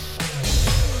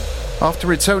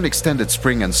After its own extended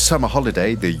spring and summer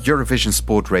holiday, the EUROVISION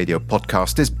Sport Radio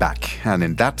Podcast is back. And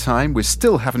in that time, we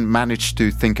still haven't managed to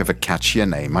think of a catchier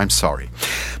name. I'm sorry.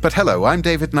 But hello, I'm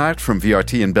David Naert from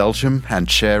VRT in Belgium and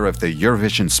chair of the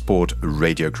EUROVISION Sport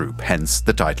Radio Group, hence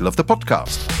the title of the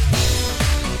podcast.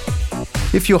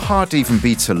 If your heart even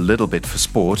beats a little bit for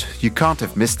sport, you can't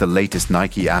have missed the latest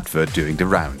Nike advert doing the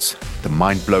rounds. The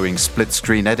mind-blowing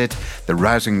split-screen edit, the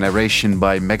rousing narration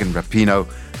by Megan Rapinoe,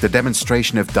 the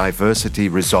demonstration of diversity,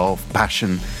 resolve,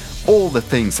 passion, all the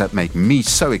things that make me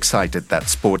so excited that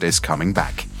sport is coming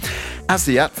back. As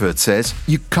the advert says,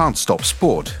 you can't stop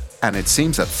sport, and it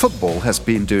seems that football has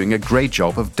been doing a great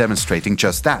job of demonstrating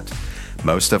just that.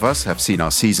 Most of us have seen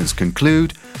our seasons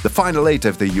conclude, the final 8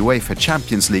 of the UEFA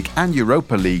Champions League and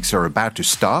Europa Leagues are about to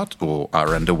start or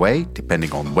are underway,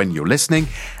 depending on when you're listening,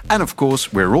 and of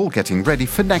course we're all getting ready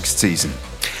for next season.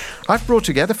 I've brought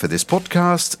together for this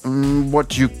podcast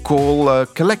what you call a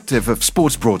collective of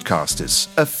sports broadcasters,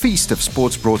 a feast of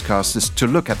sports broadcasters to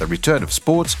look at the return of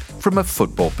sports from a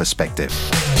football perspective.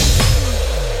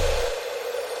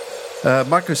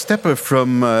 Marco Stepper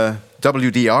from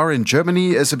WDR in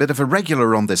Germany is a bit of a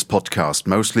regular on this podcast,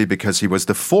 mostly because he was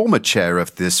the former chair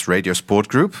of this radio sport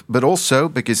group, but also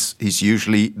because he's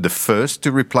usually the first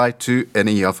to reply to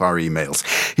any of our emails.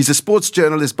 He's a sports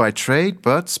journalist by trade,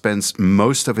 but spends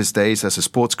most of his days as a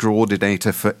sports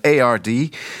coordinator for ARD.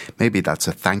 Maybe that's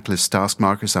a thankless task,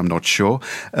 Marcus, I'm not sure.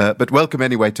 But welcome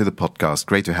anyway to the podcast.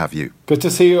 Great to have you. Good to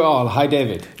see you all. Hi,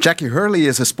 David. Jackie Hurley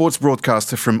is a sports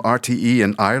broadcaster from RTE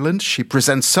in Ireland. She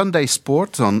presents Sunday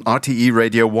Sport on RTE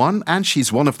Radio 1, and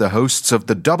she's one of the hosts of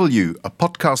The W, a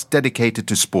podcast dedicated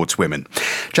to sportswomen.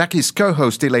 Jackie's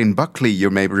co-host Elaine Buckley, you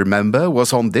may remember,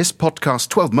 was on this podcast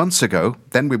 12 months ago.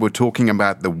 Then we were talking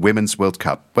about the Women's World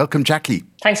Cup. Welcome, Jackie.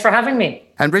 Thanks for having me.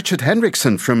 And Richard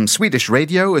Henriksson from Swedish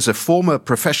Radio is a former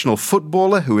professional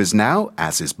footballer who is now,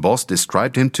 as his boss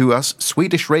described him to us,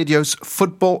 Swedish Radio's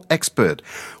football expert.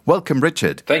 Welcome,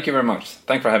 Richard. Thank you very much.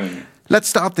 Thanks for having me. Let's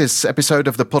start this episode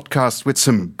of the podcast with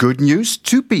some good news.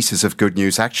 2 pieces of good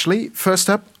news, actually. First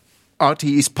up,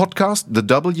 RTE's podcast, The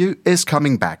W, is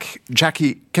coming back.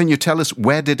 Jackie, can you tell us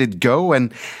where did it go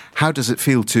and how does it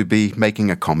feel to be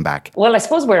making a comeback? Well, I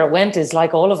suppose where it went is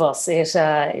like all of us.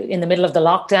 In the middle of the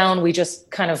lockdown, we just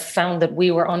kind of found that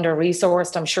we were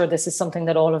under-resourced. I'm sure this is something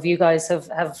that all of you guys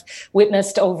have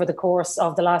witnessed over the course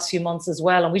of the last few months as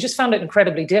well. And we just found it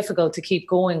incredibly difficult to keep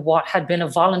going what had been a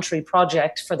voluntary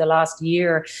project for the last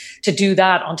year. To do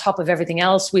that on top of everything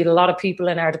else, we had a lot of people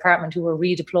in our department who were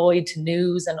redeployed to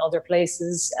news and other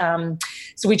places.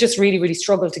 So we just really, really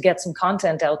struggled to get some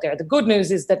content out there. The good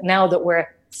news is that now that we're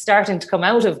starting to come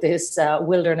out of this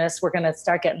wilderness, we're going to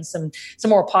start getting some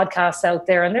more podcasts out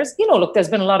there. And there's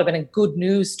been a lot of good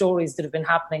news stories that have been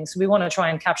happening. So we want to try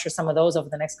and capture some of those over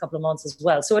the next couple of months as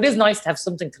well. So it is nice to have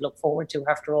something to look forward to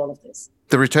after all of this.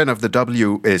 The return of the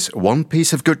W is one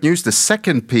piece of good news. The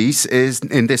second piece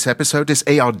in this episode is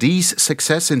ARD's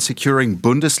success in securing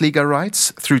Bundesliga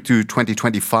rights through to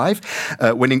 2025,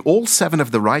 winning all 7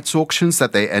 of the rights auctions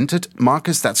that they entered.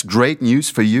 Marcus, that's great news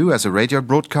for you as a radio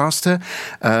broadcaster.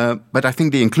 But I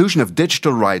think the inclusion of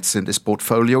digital rights in this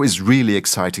portfolio is really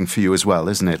exciting for you as well,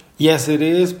 isn't it? Yes, it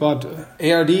is. But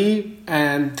ARD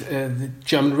and the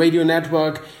German radio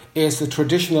network is a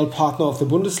traditional partner of the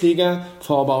Bundesliga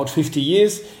for about 50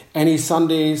 years. Any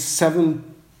Sunday,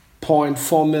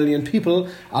 7.4 million people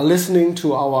are listening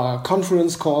to our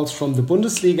conference calls from the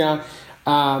Bundesliga.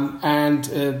 And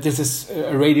this is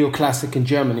a radio classic in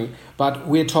Germany. But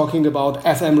we're talking about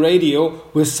FM radio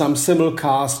with some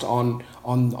simulcast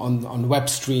on web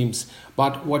streams.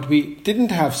 But what we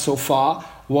didn't have so far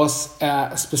was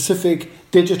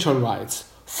specific digital rights,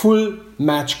 full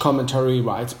match commentary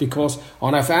rights, because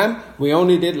on FM we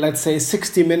only did, let's say,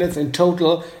 60 minutes in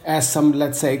total as some,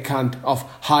 let's say, kind of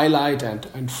highlight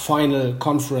and final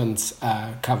conference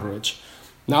coverage.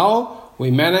 Now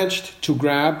we managed to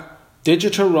grab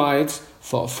digital rights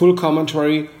for full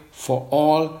commentary for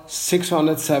all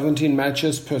 617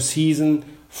 matches per season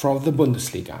from the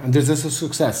Bundesliga. And this is a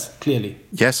success, clearly.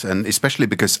 Yes, and especially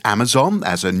because Amazon,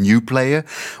 as a new player,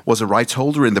 was a rights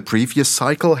holder in the previous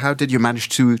cycle. How did you manage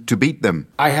to beat them?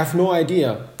 I have no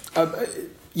idea.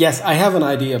 Yes, I have an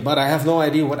idea, but I have no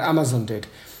idea what Amazon did.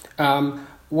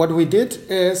 What we did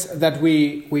is that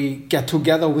we get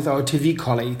together with our TV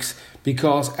colleagues,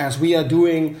 because as we are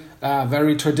doing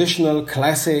very traditional,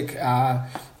 classic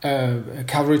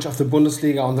coverage of the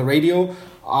Bundesliga on the radio,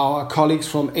 our colleagues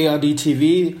from ARD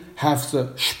TV have the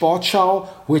Sportschau,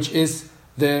 which is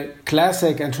the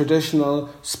classic and traditional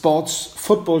sports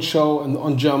football show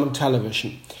on German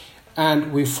television.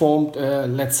 And we formed,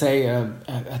 let's say,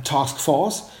 a task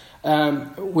force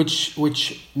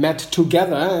which met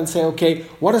together and say, okay,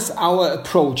 what is our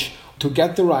approach to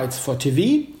get the rights for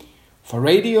TV, for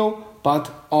radio,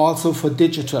 but also for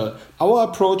digital? Our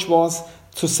approach was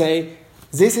to say,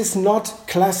 this is not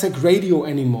classic radio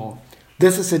anymore.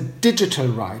 This is a digital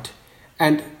right.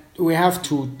 And we have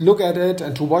to look at it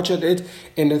and to watch at it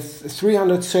in a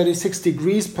 336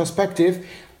 degrees perspective,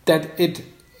 that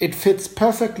it fits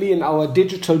perfectly in our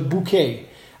digital bouquet.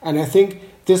 And I think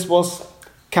this was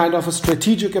kind of a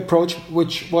strategic approach,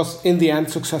 which was in the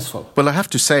end successful. Well, I have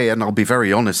to say, and I'll be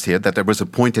very honest here, that there was a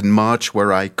point in March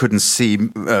where I couldn't see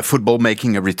football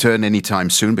making a return anytime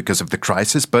soon because of the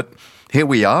crisis, but here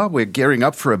we are. We're gearing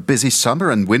up for a busy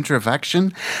summer and winter of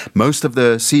action. Most of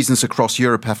the seasons across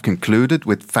Europe have concluded,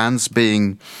 with fans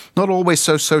being not always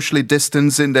so socially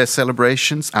distanced in their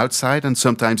celebrations outside and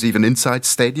sometimes even inside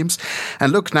stadiums.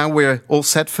 And look, now we're all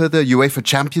set for the UEFA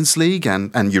Champions League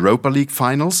and Europa League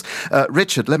finals.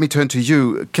 Richard, let me turn to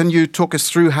you. Can you talk us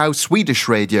through how Swedish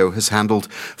radio has handled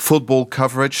football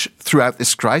coverage throughout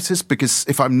this crisis? Because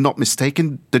if I'm not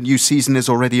mistaken, the new season is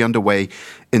already underway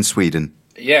in Sweden.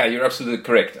 Yeah, you're absolutely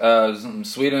correct.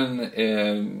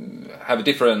 Sweden have a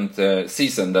different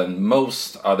season than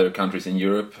most other countries in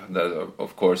Europe that,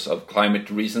 of course, of climate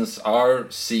reasons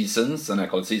are seasons, and I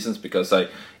call it seasons because I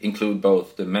include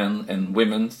both the men and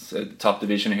women's top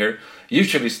division here.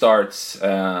 Usually starts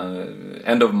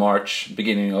end of March,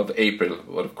 beginning of April.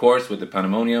 But of course, with the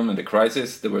pandemonium and the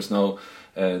crisis, there was no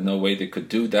way they could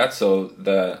do that, so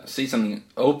the season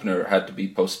opener had to be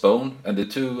postponed, and the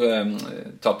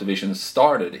two top divisions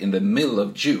started in the middle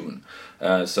of June.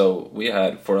 So we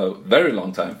had for a very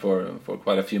long time, for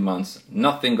quite a few months,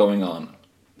 nothing going on,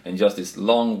 and just this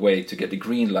long wait to get the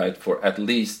green light for at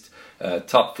least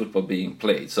top football being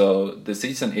played. So the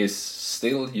season is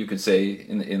still, you could say,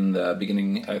 in the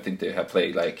beginning, I think they have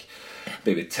played like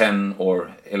maybe 10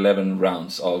 or 11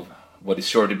 rounds of what is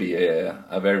sure to be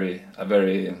a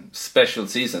very special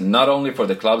season, not only for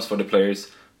the clubs, for the players,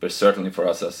 but certainly for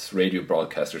us as radio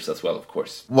broadcasters as well, of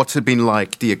course. What's it been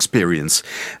like, the experience,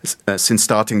 since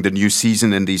starting the new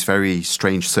season in these very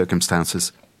strange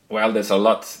circumstances? Well, there's a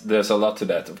lot to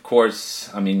that. Of course,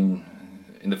 I mean,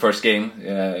 in the first game,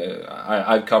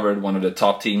 I've covered one of the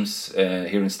top teams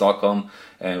here in Stockholm,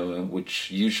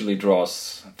 which usually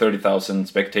draws 30,000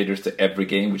 spectators to every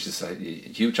game, which is a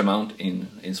huge amount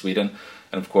in Sweden.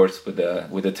 And of course, with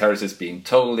the terraces being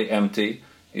totally empty,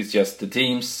 it's just the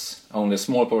teams, only a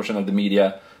small portion of the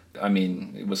media. I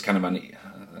mean, it was kind of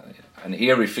an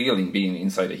eerie feeling being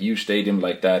inside a huge stadium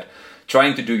like that,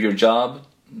 trying to do your job,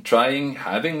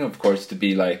 having of course to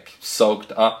be like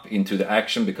soaked up into the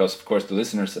action, because of course the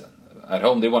listeners at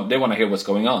home, they want to hear what's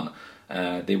going on.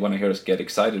 They want to hear us get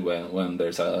excited when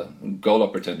there's a goal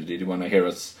opportunity. They want to hear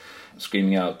us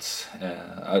screaming out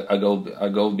a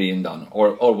goal being done,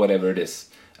 or whatever it is.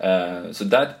 So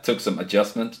that took some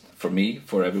adjustment for me,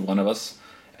 for every one of us.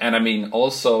 And I mean,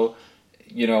 also,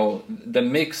 you know, the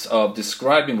mix of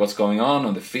describing what's going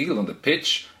on the field, on the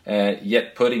pitch,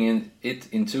 yet putting it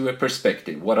into a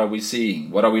perspective. What are we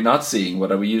seeing? What are we not seeing?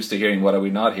 What are we used to hearing? What are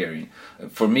we not hearing?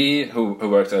 For me, who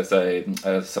works as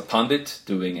a pundit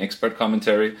doing expert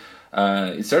commentary,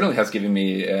 it certainly has given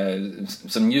me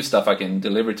some new stuff I can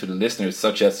deliver to the listeners,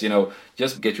 such as, you know,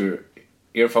 just get your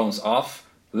earphones off,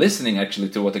 listening actually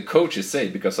to what the coaches say,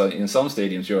 because in some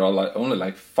stadiums you're only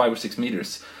like 5 or 6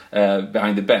 meters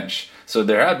behind the bench. So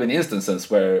there have been instances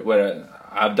where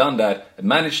I've done that,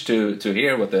 managed to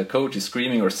hear what the coach is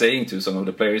screaming or saying to some of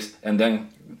the players, and then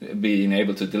being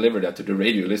able to deliver that to the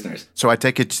radio listeners. So I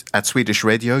take it at Swedish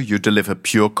radio you deliver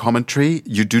pure commentary,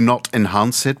 you do not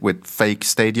enhance it with fake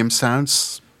stadium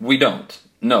sounds? We don't.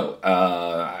 No,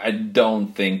 I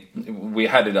don't think, we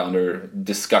had it under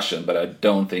discussion, but I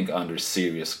don't think under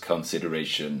serious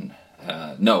consideration.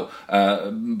 No,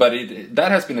 but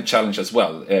that has been a challenge as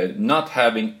well. Not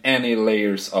having any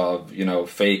layers of, you know,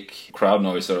 fake crowd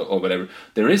noise or whatever.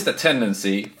 There is the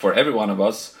tendency for every one of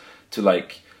us to,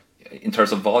 like, in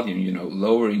terms of volume, you know,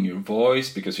 lowering your voice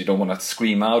because you don't want to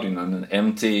scream out in an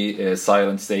empty,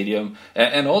 silent stadium.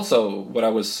 And also, what I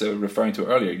was referring to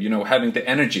earlier, you know, having the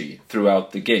energy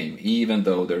throughout the game, even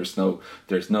though there's no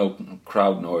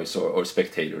crowd noise or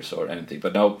spectators or anything.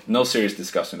 But no serious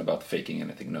discussion about faking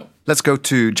anything, no. Let's go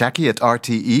to Jackie at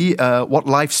RTE. What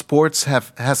live sports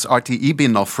has RTE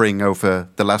been offering over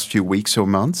the last few weeks or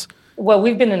months? Well,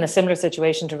 we've been in a similar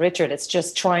situation to Richard. It's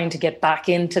just trying to get back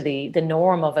into the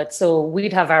norm of it. So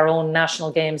we'd have our own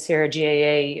national games here,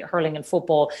 GAA, hurling and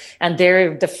football, and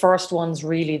they're the first ones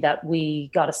really that we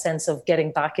got a sense of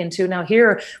getting back into. Now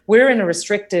here, we're in a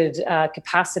restricted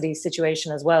capacity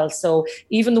situation as well. So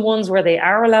even the ones where they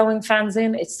are allowing fans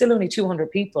in, it's still only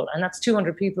 200 people. And that's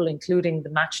 200 people, including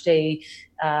the match day.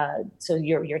 So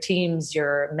your teams,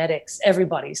 your medics,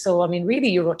 everybody. So, I mean, really,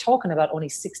 you were talking about only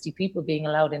 60 people being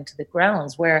allowed into the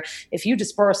grounds, where if you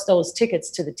disperse those tickets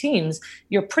to the teams,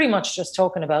 you're pretty much just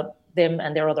talking about them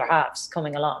and their other halves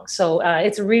coming along. So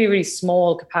it's a really, really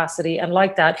small capacity. And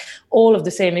like that, all of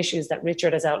the same issues that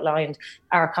Richard has outlined,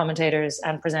 our commentators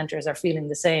and presenters are feeling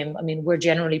the same. I mean, we're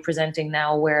generally presenting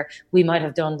now where we might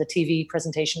have done the TV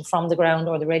presentation from the ground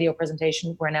or the radio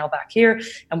presentation. We're now back here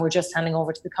and we're just handing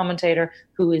over to the commentator,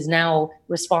 who is now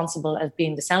responsible as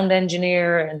being the sound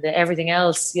engineer and everything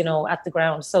else, at the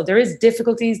ground. So there is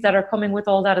difficulties that are coming with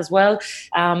all that as well.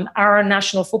 Our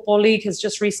National Football League has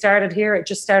just restarted here. It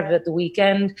just started at the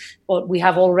weekend, but we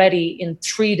have already, in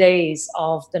 3 days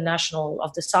of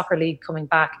the soccer league coming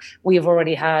back, we have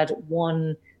already had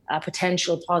one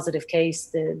potential positive case.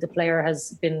 The player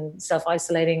has been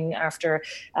self-isolating after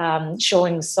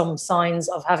showing some signs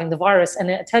of having the virus.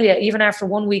 And I tell you, even after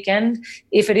one weekend,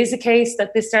 if it is a case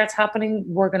that this starts happening,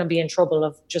 we're going to be in trouble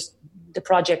of just the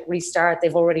project restart.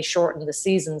 They've already shortened the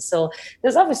season. So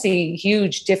there's obviously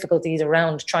huge difficulties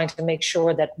around trying to make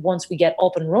sure that once we get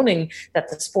up and running, that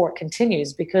the sport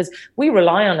continues, because we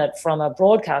rely on it from a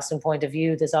broadcasting point of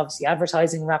view. There's obviously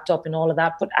advertising wrapped up in all of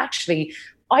that, but actually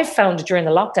I found during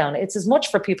the lockdown, it's as much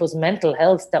for people's mental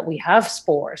health that we have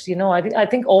sport. I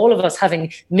think all of us,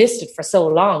 having missed it for so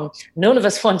long, none of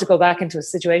us want to go back into a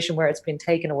situation where it's been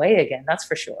taken away again. That's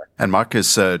for sure. And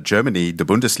Marcus, Germany, the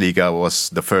Bundesliga, was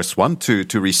the first one to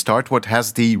restart. What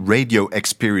has the radio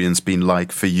experience been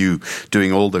like for you,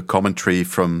 doing all the commentary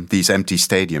from these empty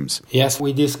stadiums? Yes,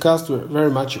 we discussed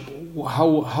very much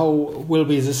how will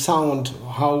be the sound,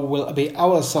 how will be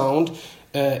our sound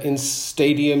in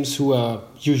stadiums who are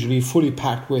usually fully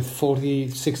packed with 40,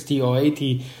 60 or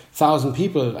 80,000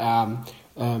 people.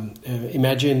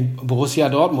 Imagine Borussia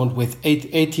Dortmund with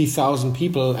 80,000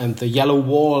 people and the yellow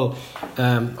wall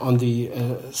on the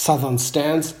southern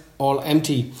stands, all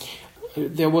empty.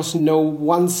 There was no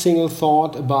one single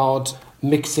thought about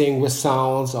mixing with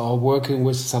sounds or working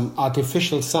with some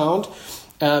artificial sound.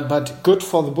 But good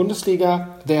for the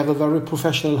Bundesliga. They have a very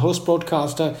professional host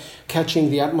broadcaster catching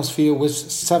the atmosphere with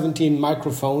 17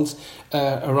 microphones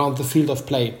around the field of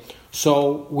play.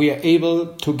 So we are able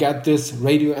to get this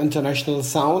radio international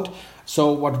sound.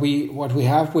 So what we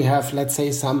have, let's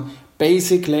say, some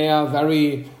basic layer,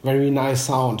 very, very nice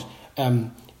sound,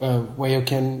 where you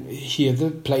can hear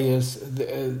the players,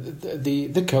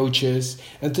 the coaches,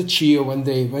 and the cheer when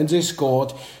they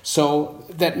scored. So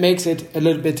that makes it a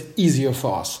little bit easier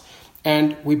for us.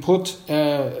 And we put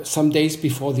some days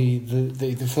before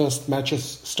the first matches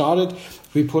started,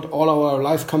 we put all our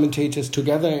live commentators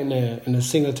together in a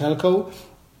single telco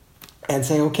and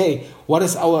say, okay, what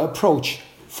is our approach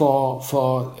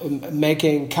for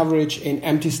making coverage in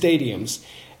empty stadiums?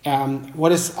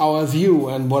 What is our view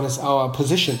and what is our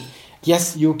position?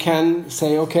 Yes, you can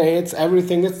say, okay, it's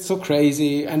so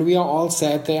crazy and we are all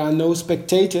sad, there are no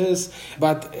spectators.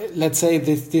 But let's say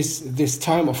this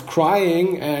time of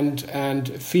crying and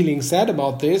feeling sad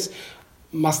about this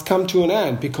must come to an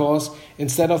end, because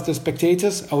instead of the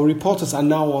spectators, our reporters are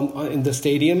now in the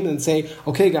stadium and say,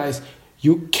 okay, guys,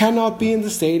 you cannot be in the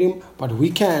stadium, but we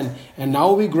can. And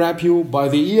now we grab you by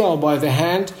the ear or by the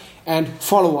hand and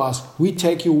follow us. We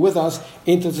take you with us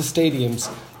into the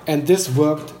stadiums. And this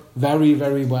worked very,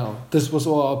 very well. This was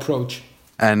our approach.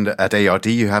 And at ARD,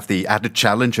 you have the added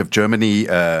challenge of Germany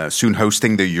soon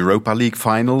hosting the Europa League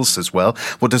finals as well.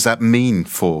 What does that mean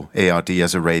for ARD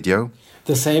as a radio?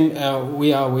 The same,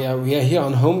 we are here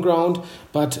on home ground,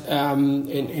 but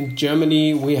in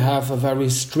Germany we have a very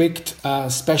strict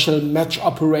special match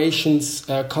operations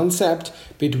concept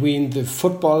between the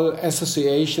Football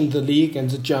Association, the league,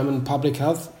 and the German public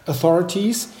health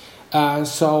authorities.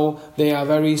 So there are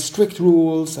very strict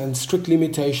rules and strict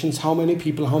limitations, how many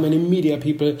people, how many media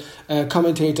people,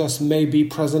 commentators may be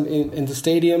present in the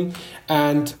stadium.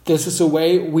 And this is a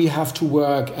way we have to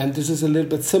work. And this is a little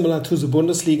bit similar to the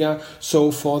Bundesliga.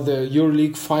 So for the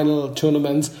EuroLeague final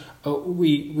tournaments,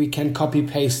 we can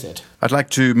copy-paste it. I'd like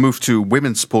to move to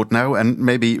women's sport now, and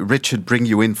maybe Richard, bring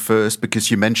you in first, because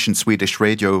you mentioned Swedish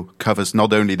radio covers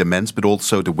not only the men's but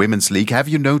also the women's league. Have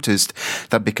you noticed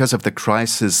that because of the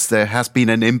crisis there has been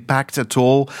an impact at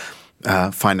all,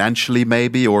 financially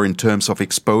maybe, or in terms of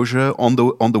exposure on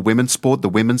the women's sport, the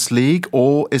women's league,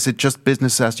 or is it just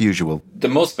business as usual? The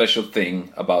most special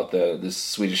thing about the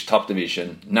Swedish top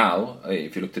division now,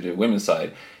 if you look to the women's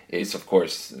side, is of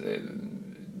course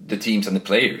the teams and the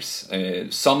players.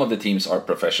 Some of the teams are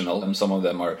professional, and some of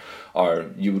them are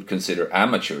you would consider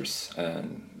amateurs.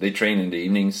 They train in the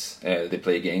evenings, they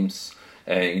play games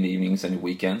in the evenings and the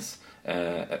weekends.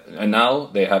 And now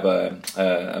they have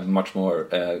a much more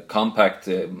compact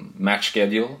match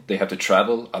schedule. They have to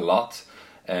travel a lot.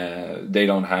 They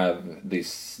don't have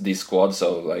these squads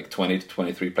of like 20 to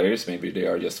 23 players. Maybe they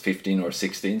are just 15 or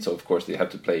 16. So of course they have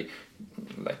to play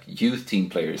like youth team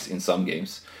players in some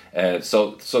games.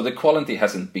 So the quality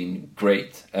hasn't been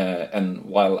great. And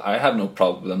while I have no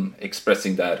problem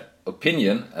expressing that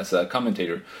opinion as a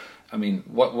commentator, I mean,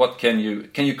 what can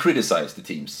you criticize the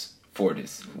teams for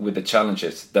this with the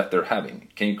challenges that they're having?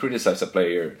 Can you criticize a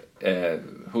player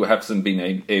who hasn't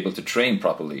been able to train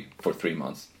properly for 3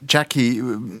 months? Jackie,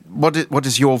 what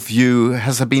is your view?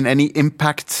 Has there been any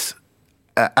impact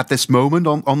at this moment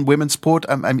on women's sport?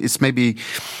 I mean, it's maybe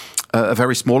a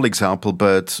very small example,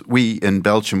 but we in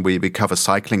Belgium, we cover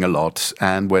cycling a lot.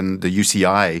 And when the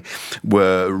UCI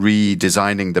were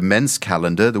redesigning the men's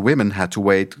calendar, the women had to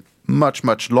wait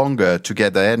much longer to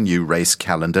get their new race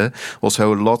calendar.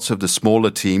 Also, lots of the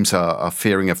smaller teams are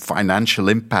fearing a financial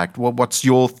impact. What's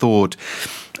your thought?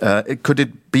 Could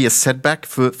it be a setback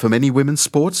for many women's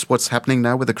sports? What's happening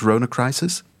now with the corona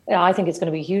crisis? Yeah, I think it's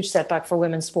going to be a huge setback for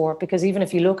women's sport, because even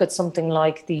if you look at something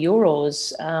like the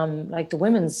Euros, like the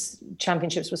women's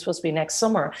championships was supposed to be next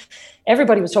summer,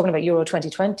 everybody was talking about Euro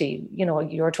 2020. You know,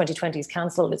 Euro 2020 is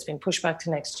cancelled. It's been pushed back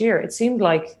to next year. It seemed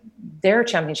like their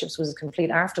championships was a complete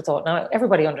afterthought. Now,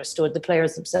 everybody understood, the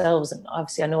players themselves, and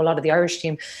obviously I know a lot of the Irish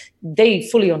team, they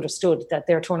fully understood that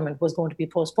their tournament was going to be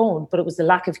postponed, but it was the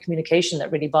lack of communication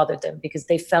that really bothered them, because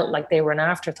they felt like they were an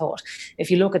afterthought. If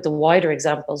you look at the wider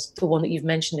examples, the one that you've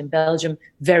mentioned in Belgium,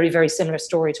 very, very similar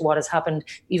story to what has happened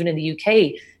even in the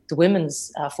UK. The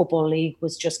women's football league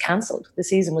was just cancelled. The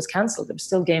season was cancelled. There were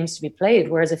still games to be played.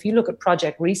 Whereas if you look at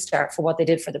Project Restart for what they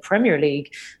did for the Premier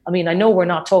League, I mean, I know we're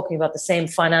not talking about the same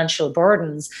financial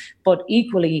burdens, but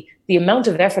equally the amount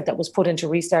of effort that was put into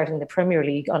restarting the Premier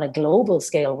League on a global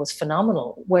scale was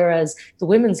phenomenal. Whereas the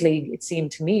Women's League, it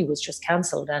seemed to me, was just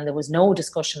cancelled, and there was no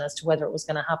discussion as to whether it was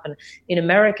going to happen. In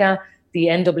America, the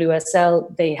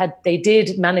NWSL, they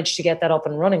did manage to get that up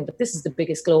and running, but this is the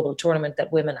biggest global tournament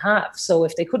that women have. So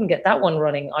if they couldn't get that one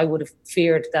running, I would have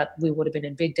feared that we would have been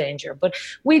in big danger. But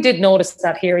we did notice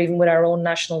that here, even with our own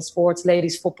national sports,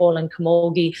 ladies football and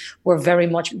camogie were very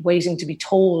much waiting to be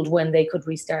told when they could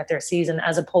restart their season,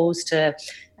 as opposed to,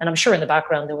 and I'm sure in the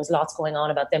background there was lots going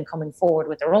on about them coming forward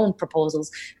with their own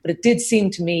proposals, but it did seem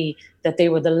to me that they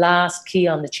were the last key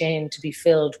on the chain to be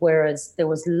filled, whereas there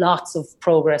was lots of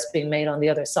progress being made on the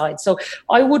other side. So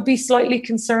I would be slightly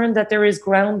concerned that there is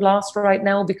ground lost right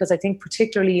now, because I think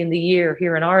particularly in the year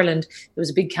here in Ireland, there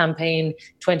was a big campaign,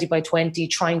 20 by 20,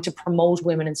 trying to promote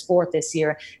women in sport this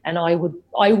year. And I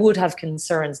would have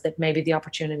concerns that maybe the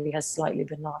opportunity has slightly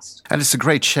been lost. And it's a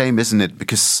great shame, isn't it?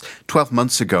 Because 12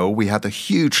 months ago, we had a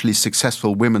hugely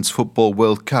successful Women's Football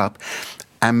World Cup,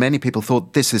 and many people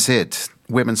thought this is it.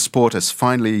 Women's sport has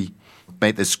finally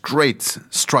made this great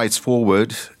strides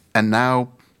forward, and now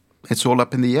it's all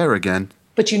up in the air again.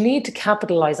 But you need to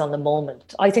capitalize on the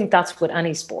moment. I think that's with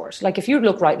any sport. Like if you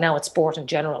look right now at sport in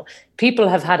general, people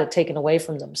have had it taken away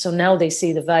from them. So now they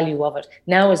see the value of it.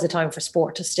 Now is the time for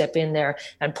sport to step in there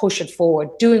and push it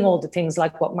forward, doing all the things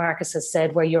like what Marcus has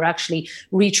said, where you're actually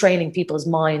retraining people's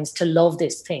minds to love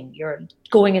this thing. You're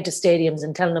going into stadiums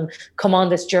and telling them, come on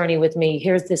this journey with me.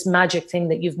 Here's this magic thing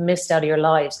that you've missed out of your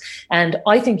lives. And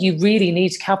I think you really need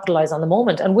to capitalize on the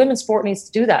moment. And women's sport needs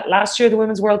to do that. Last year, the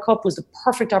Women's World Cup was the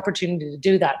perfect opportunity to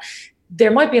do that. There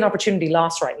might be an opportunity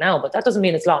lost right now, but that doesn't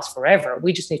mean it's lost forever.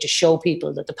 We just need to show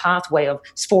people that the pathway of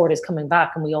sport is coming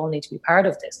back, and we all need to be part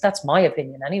of this. That's my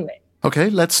opinion anyway. Okay,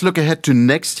 let's look ahead to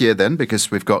next year then,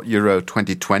 because we've got Euro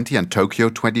 2020 and Tokyo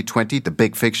 2020, the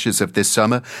big fixtures of this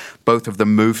summer. Both of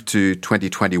them moved to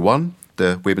 2021.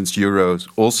 The Women's Euros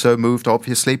also moved,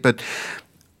 obviously. But,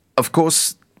 of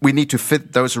course, we need to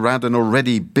fit those around an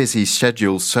already busy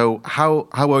schedule. So how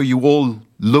are you all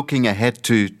looking ahead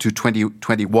to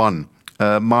 2021?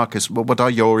 Marcus, what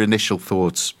are your initial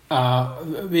thoughts?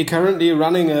 We're currently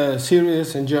running a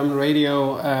series in German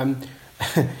radio.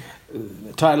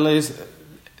 The title is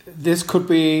 "This Could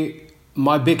Be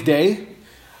My Big Day,"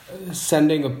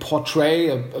 sending a portrait,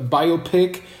 a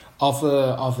biopic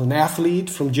of an athlete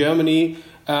from Germany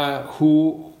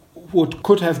who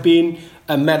could have been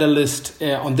a medalist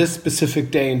on this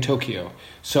specific day in Tokyo.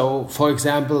 So, for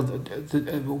example,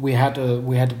 we had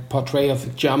a portrait of a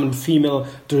German female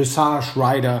dressage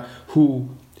rider who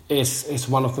is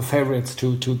one of the favorites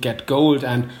to get gold,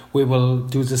 and we will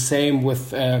do the same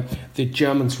with the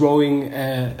Germans rowing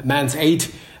man's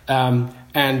 8.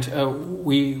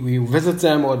 We visit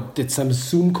them or did some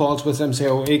Zoom calls with them, say,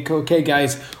 okay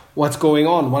guys, what's going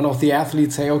on? One of the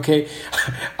athletes say, okay,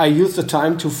 I used the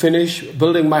time to finish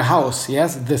building my house,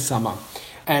 yes, this summer.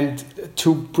 And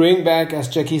to bring back, as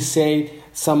Jackie said,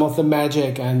 some of the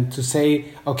magic, and to say,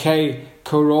 okay,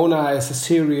 Corona is a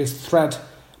serious threat,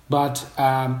 but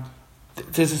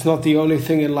this is not the only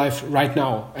thing in life right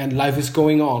now, and life is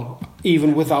going on,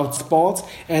 even without sports,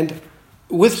 and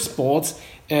with sports,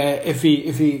 if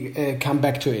we come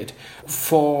back to it.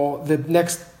 For the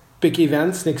next big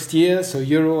events next year, so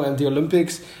Euro and the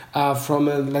Olympics, from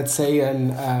let's say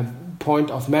a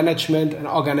point of management and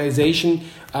organization,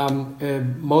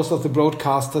 most of the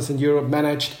broadcasters in Europe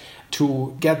managed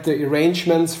to get the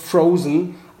arrangements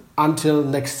frozen until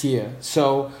next year.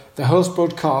 So the host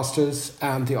broadcasters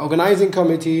and the organizing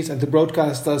committees and the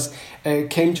broadcasters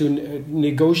came to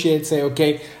negotiate, say,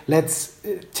 okay, let's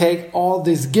take all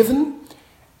this given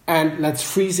and let's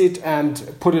freeze it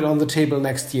and put it on the table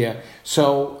next year.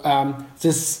 So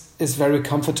this is very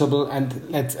comfortable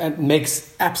and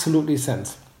makes absolutely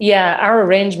sense. Yeah, our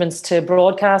arrangements to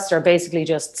broadcast are basically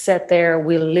just set there.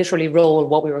 We'll literally roll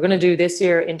what we were going to do this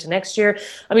year into next year.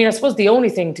 I mean, I suppose the only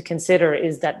thing to consider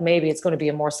is that maybe it's going to be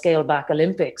a more scaled back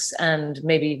Olympics, and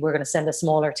maybe we're going to send a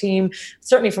smaller team.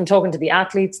 Certainly from talking to the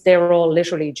athletes, they're all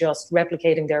literally just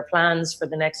replicating their plans for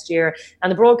the next year,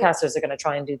 and the broadcasters are going to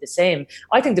try and do the same.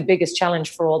 I think the biggest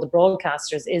challenge for all the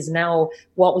broadcasters is now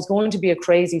what was going to be a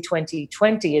crazy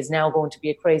 2020 is now going to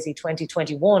be a crazy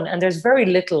 2021, and there's very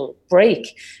little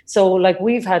break. So like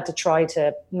we've had to try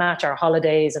to match our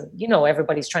holidays, and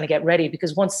everybody's trying to get ready,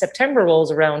 because once September rolls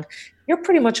around, you're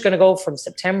pretty much going to go from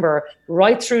September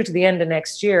right through to the end of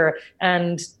next year.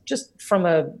 And just from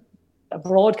a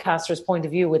broadcaster's point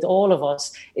of view with all of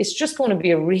us, it's just going to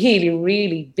be a really,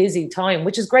 really busy time,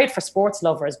 which is great for sports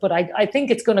lovers. But I think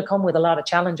it's going to come with a lot of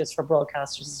challenges for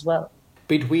broadcasters as well.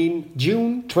 Between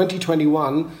June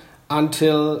 2021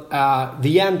 until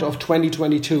the end of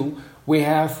 2022, we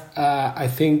have, I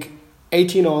think,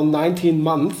 18 or 19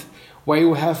 months where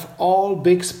you have all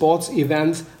big sports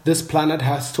events this planet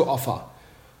has to offer.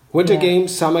 Winter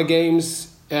Games, Summer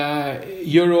Games,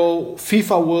 Euro,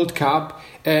 FIFA World Cup,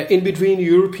 in between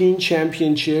European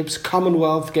Championships,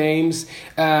 Commonwealth Games,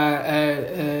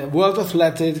 World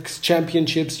Athletics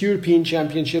Championships, European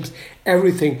Championships,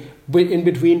 everything in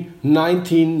between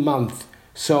 19 months.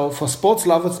 So for sports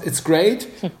lovers, it's great.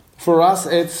 For us,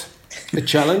 it's a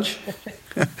challenge.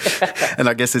 And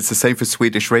I guess it's the same for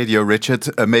Swedish radio, Richard,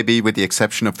 maybe with the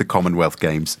exception of the Commonwealth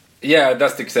Games. Yeah,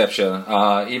 that's the exception.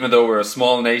 Even though we're a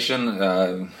small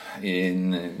nation,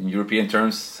 in European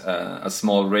terms, a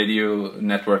small radio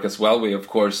network as well. We, of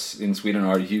course, in Sweden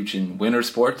are huge in winter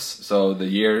sports, so the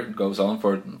year goes on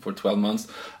for 12 months.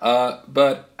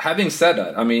 But having said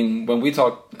that, I mean, when we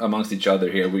talk amongst each other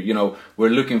here, we're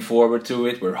looking forward to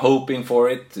it, we're hoping for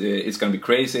it. It's going to be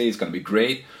crazy, it's going to be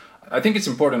great. I think it's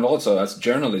important also as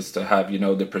journalists to have,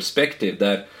 the perspective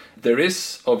that there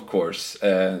is, of course,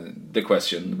 the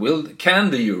question: can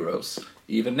the Euros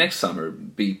even next summer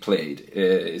be played?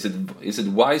 Is it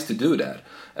wise to do that?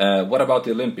 What about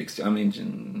the Olympics? I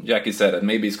mean, Jackie said that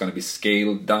maybe it's going to be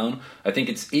scaled down. I think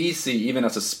it's easy, even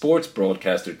as a sports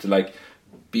broadcaster, to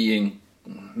being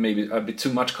maybe a bit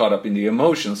too much caught up in the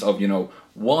emotions of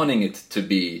wanting it to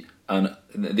be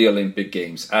the Olympic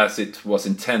Games as it was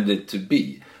intended to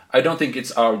be. I don't think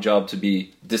it's our job to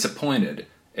be disappointed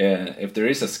if there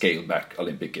is a scaled back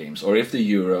Olympic Games, or if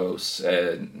the Euros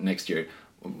next year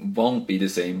won't be the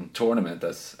same tournament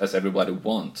as everybody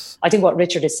wants. I think what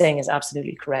Richard is saying is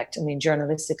absolutely correct. I mean,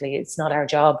 journalistically, it's not our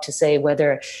job to say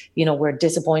whether, we're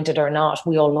disappointed or not.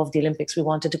 We all love the Olympics. We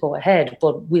wanted to go ahead,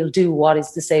 but we'll do what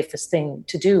is the safest thing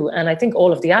to do. And I think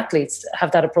all of the athletes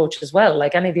have that approach as well.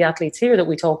 Like any of the athletes here that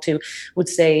we talk to would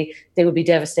say they would be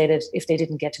devastated if they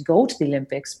didn't get to go to the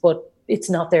Olympics, but it's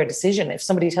not their decision. If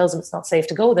somebody tells them it's not safe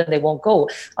to go, then they won't go.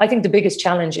 I think the biggest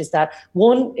challenge is that,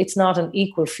 one, it's not an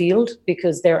equal field,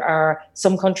 because there are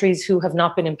some countries who have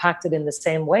not been impacted in the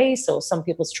same way. So some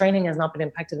people's training has not been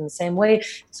impacted in the same way.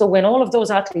 So when all of those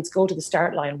athletes go to the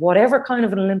start line, whatever kind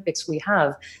of an Olympics we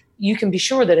have, you can be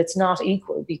sure that it's not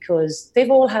equal, because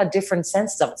they've all had different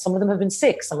senses of it. Some of them have been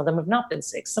sick, some of them have not been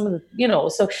sick, some of them,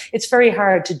 so it's very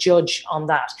hard to judge on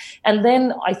that. And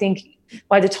then I think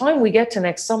By the time we get to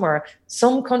next summer,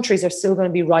 some countries are still going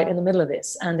to be right in the middle of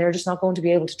this, and they're just not going to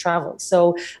be able to travel.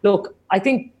 So look, I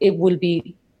think it will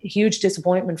be a huge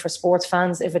disappointment for sports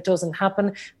fans if it doesn't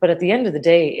happen. But at the end of the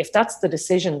day, if that's the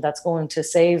decision that's going to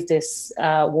save this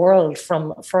world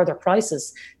from further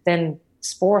crisis, then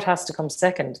sport has to come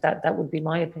second. That would be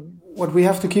my opinion. What we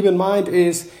have to keep in mind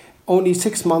is only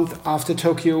 6 months after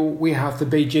Tokyo, we have the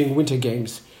Beijing Winter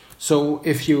Games. So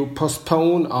if you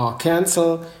postpone or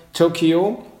cancel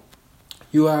Tokyo,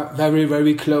 you are very,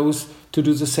 very close to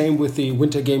do the same with the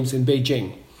Winter Games in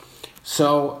Beijing.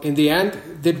 So in the end,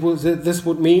 this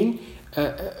would mean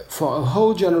for a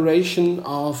whole generation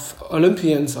of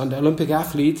Olympians and Olympic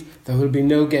athletes, there will be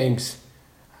no games.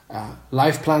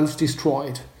 Life plans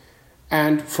destroyed.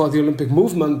 And for the Olympic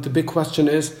movement, the big question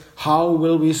is, how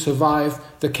will we survive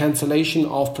the cancellation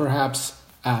of perhaps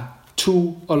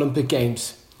 2 Olympic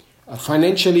Games?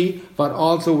 Financially, but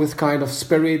also with kind of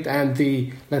spirit and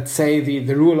the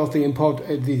rule of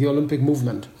the Olympic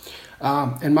movement.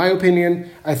 In my opinion,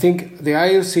 I think the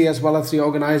IOC as well as the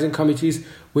organizing committees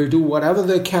will do whatever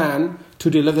they can to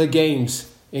deliver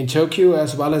games in Tokyo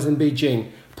as well as in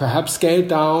Beijing. Perhaps scaled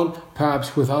down,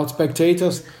 perhaps without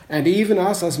spectators, and even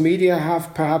us as media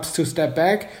have perhaps to step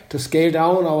back, to scale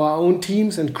down our own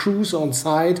teams and crews on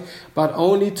site, but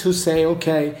only to say,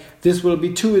 okay, this will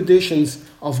be 2 editions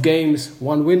of games,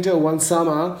 one winter, one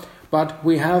summer, but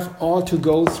we have all to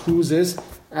go through this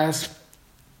as,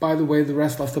 by the way, the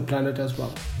rest of the planet as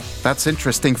well. That's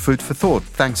interesting food for thought.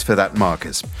 Thanks for that,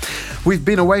 Marcus. We've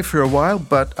been away for a while,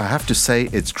 but I have to say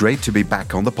it's great to be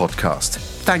back on the podcast.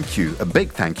 Thank you, a big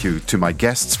thank you to my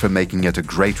guests for making it a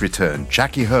great return.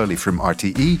 Jackie Hurley from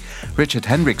RTE, Richard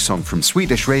Henriksson from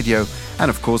Swedish Radio,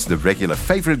 and of course the regular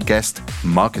favourite guest,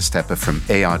 Marcus Tepper from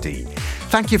ARD.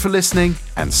 Thank you for listening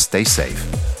and stay safe.